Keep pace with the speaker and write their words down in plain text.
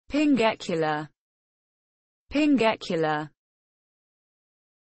pinguecula, pinguecula.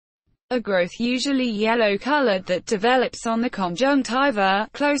 A growth usually yellow-colored that develops on the conjunctiva,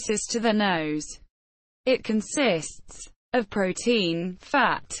 closest to the nose. It consists of protein,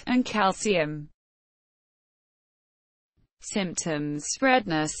 fat, and calcium. Symptoms: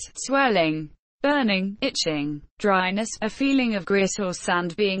 redness, swelling, burning, itching, dryness, a feeling of grit or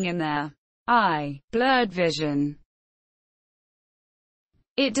sand being in the eye, blurred vision.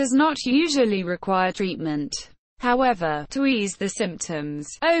 It does not usually require treatment. However, to ease the symptoms,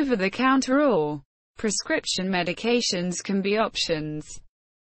 over-the-counter or prescription medications can be options.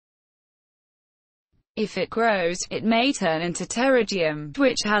 If it grows, it may turn into pterygium,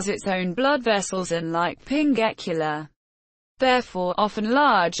 which has its own blood vessels and, like pinguecula, therefore often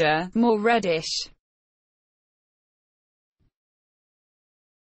larger, more reddish.